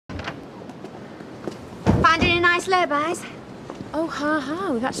Find any nice laybys? Oh, ha.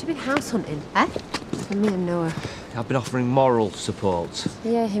 We've actually been house hunting. Eh? For me and Noah. I've been offering moral support.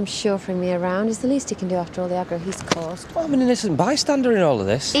 Yeah, him chauffeuring me around is the least he can do after all the aggro he's caused. Well, I'm an innocent bystander in all of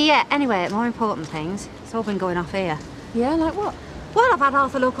this. Yeah, anyway, more important things. It's all been going off here. Yeah, like what? Well, I've had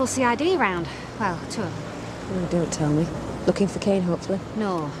half the local CID round. Well, 2 of them. Oh, don't tell me. Looking for Kane, hopefully.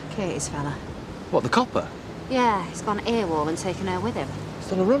 No, Katie's fella. What, the copper? Yeah, he's gone AWOL and taken her with him.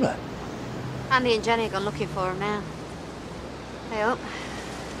 He's on a runner. Andy and Jenny are gone looking for him now. Hey up.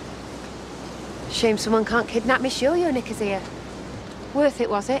 Shame someone can't kidnap Miss Yo-Yo Knickers here. Worth it,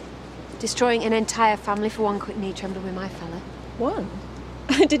 was it? Destroying an entire family for one quick knee trembling with my fella. One?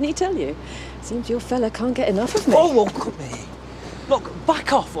 Didn't he tell you? Seems your fella can't get enough of me. Oh, well, come here. Look,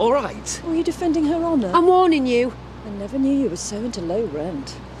 back off, all right? Are you defending her honour? I'm warning you. I never knew you were so into low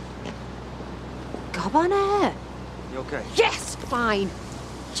rent. Gob on her. You okay? Yes, fine.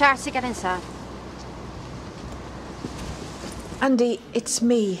 Charity, get inside. Andy, it's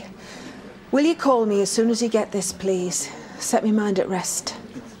me. Will you call me as soon as you get this, please? Set me mind at rest.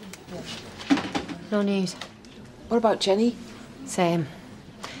 No news. What about Jenny? Same.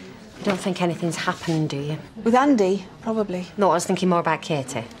 You don't think anything's happened, do you? With Andy, probably. No, I was thinking more about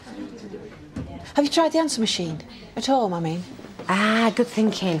Katie. Have you tried the answer machine? At home, I mean. Ah, good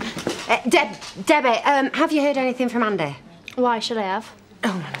thinking. Debbie, have you heard anything from Andy? Why should I have?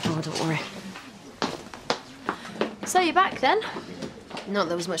 Oh, no, don't worry. So you're back then? Not that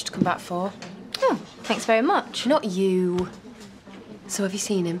there was much to come back for. Oh, thanks very much. Not you. So have you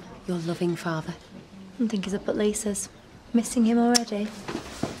seen him, your loving father? I think he's up at Lisa's. Missing him already.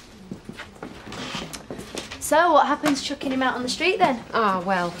 So what happens chucking him out on the street then? Ah,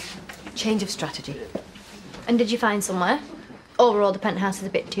 well, change of strategy. And did you find somewhere? Or all the penthouses a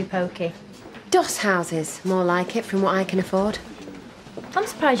bit too pokey? Doss houses, more like it, from what I can afford. I'm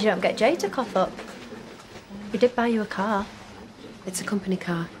surprised you don't get Jay to cough up. We did buy you a car. It's a company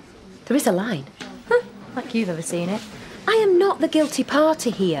car. There is a line. Huh, like you've ever seen it. I am not the guilty party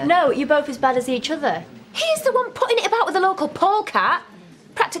here. No, you're both as bad as each other. He's the one putting it about with the local polecat.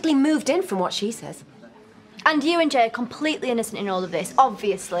 Practically moved in from what she says. And you and Jay are completely innocent in all of this,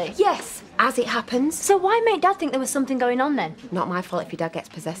 obviously. Yes, as it happens. So why make Dad think there was something going on then? Not my fault if your dad gets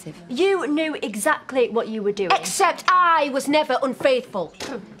possessive. You knew exactly what you were doing. Except I was never unfaithful.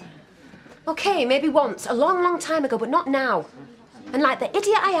 Okay, maybe once, a long, long time ago, but not now. And like the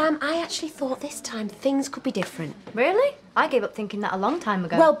idiot I am, I actually thought this time things could be different. Really? I gave up thinking that a long time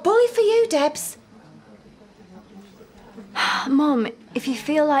ago. Well, bully for you, Debs. Mum, if you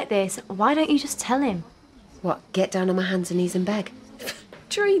feel like this, why don't you just tell him? What, get down on my hands and knees and beg?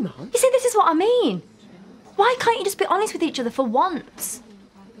 Dream on. You see, this is what I mean. Why can't you just be honest with each other for once?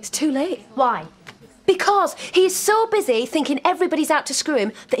 It's too late. Why? Because he is so busy thinking everybody's out to screw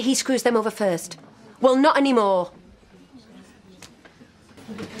him that he screws them over first. Well, not anymore.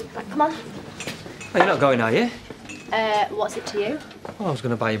 Right, come on. Oh, you're not going, are you? What's it to you? Well, I was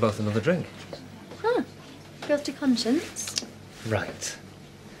going to buy you both another drink. Huh. Guilty conscience. Right.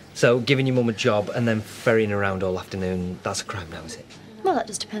 So, giving your mum a job and then ferrying around all afternoon, that's a crime now, is it? Well, that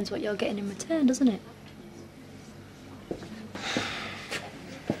just depends what you're getting in return, doesn't it?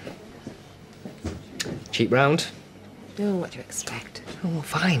 Cheap round? Oh, what do you expect? Oh,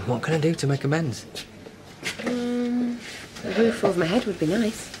 fine. What can I do to make amends? A roof over my head would be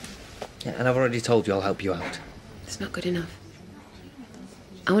nice. Yeah, and I've already told you I'll help you out. It's not good enough.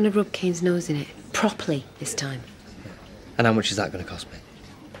 I want to rub Kane's nose in it. Properly, this time. And how much is that going to cost me?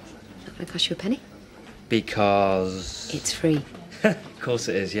 Not going to cost you a penny? Because... It's free. Of course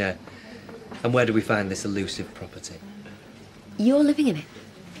it is, yeah. And where do we find this elusive property? You're living in it.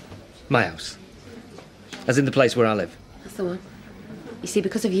 My house. As in the place where I live. That's the one. You see,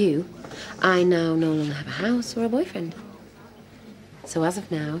 because of you, I now no longer have a house or a boyfriend. So as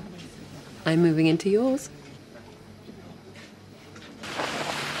of now, I'm moving into yours.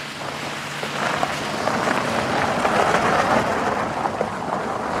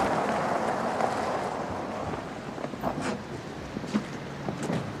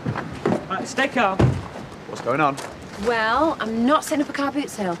 Right, stay calm. What's going on? Well, I'm not setting up a car boot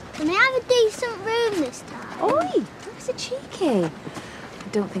sale. Can we have a decent room this time? Oi, that's a cheeky.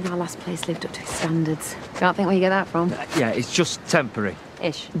 I don't think our last place lived up to its standards. Can't think where you get that from. Yeah, it's just temporary.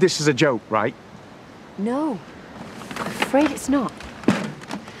 Ish. This is a joke, right? No, I'm afraid it's not.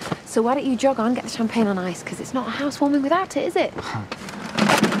 So why don't you jog on, get the champagne on ice, because it's not a housewarming without it, is it?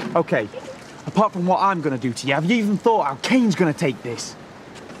 Okay, apart from what I'm going to do to you, have you even thought how Kane's going to take this?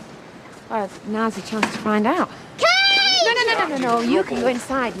 Well, now's your chance to find out. Kane! No, you can go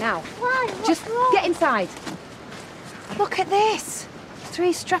inside now. Why? What's Just wrong? get inside. Look at this.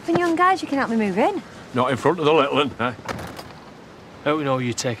 3 strapping young guys you can help me move in. Not in front of the little one, eh? Don't we know who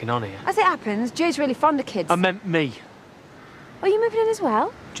you're taking on here? As it happens, Jay's really fond of kids. I meant me. Are you moving in as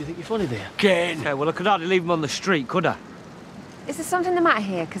well? Do you think you're funny there? Ken! Yeah, well, I could hardly leave him on the street, could I? Is there something the matter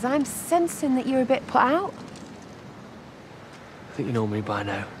here? Because I'm sensing that you're a bit put out. I think you know me by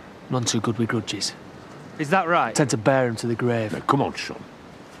now. None too good with grudges. Is that right? Tend to bear him to the grave. Now, come on, son.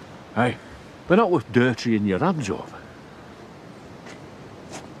 Hey, they're not worth dirtying your hands over.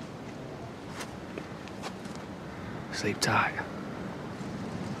 Sleep tight.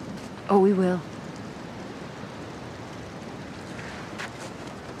 Oh, we will.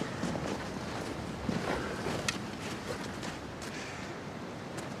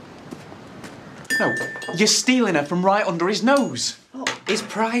 No, you're stealing her from right under his nose. Oh, his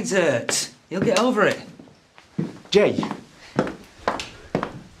pride's hurt. He'll get over it. Jay.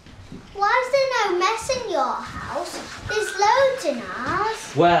 Why is there no mess in your house? There's loads in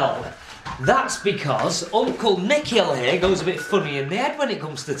ours. Well, that's because Uncle Nikhil here goes a bit funny in the head when it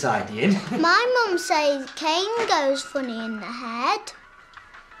comes to tidying. My mum says Kane goes funny in the head.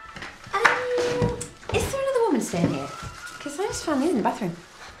 Is there another woman staying here? Because I just found these in the bathroom.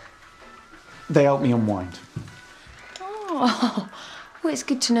 They help me unwind. Oh, well, it's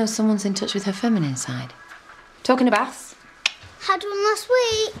good to know someone's in touch with her feminine side. Talking of baths, Had one last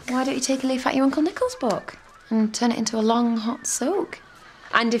week. why don't you take a leaf out your Uncle Nichols book and turn it into a long, hot soak?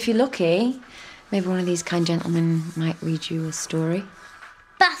 And if you're lucky, maybe one of these kind gentlemen might read you a story.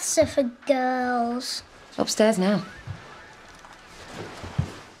 Baths are for girls. Upstairs now.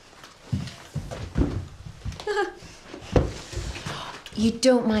 You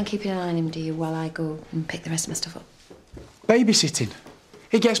don't mind keeping an eye on him, do you, while I go and pick the rest of my stuff up? Babysitting.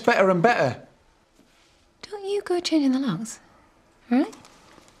 It gets better and better. Don't you go changing the locks, all right?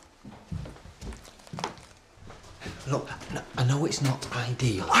 Look, I know it's not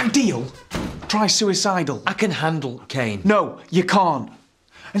ideal. Ideal? Try suicidal. I can handle Kane. No, you can't.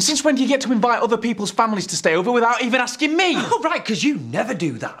 And since when do you get to invite other people's families to stay over without even asking me? Oh, right, because you never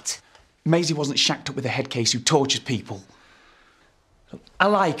do that. Maisie wasn't shacked up with a head case who tortures people. I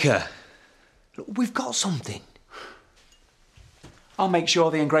like her. Look, we've got something. I'll make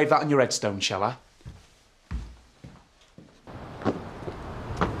sure they engrave that on your headstone, shall I?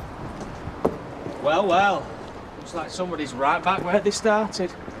 Well, well. Looks like somebody's right back where they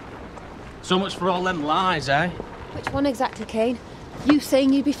started. So much for all them lies, eh? Which one exactly, Kane? You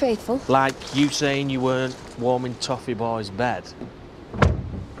saying you'd be faithful? Like you saying you weren't warming Toffee Boy's bed.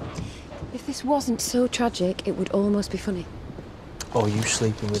 If this wasn't so tragic, it would almost be funny. Or you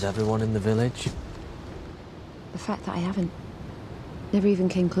sleeping with everyone in the village. The fact that I haven't. Never even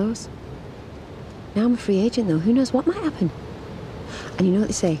came close. Now I'm a free agent, though. Who knows what might happen? And you know what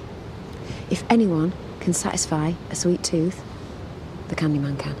they say? If anyone can satisfy a sweet tooth, the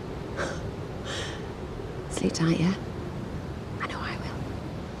Candyman can. Sleep tight, yeah?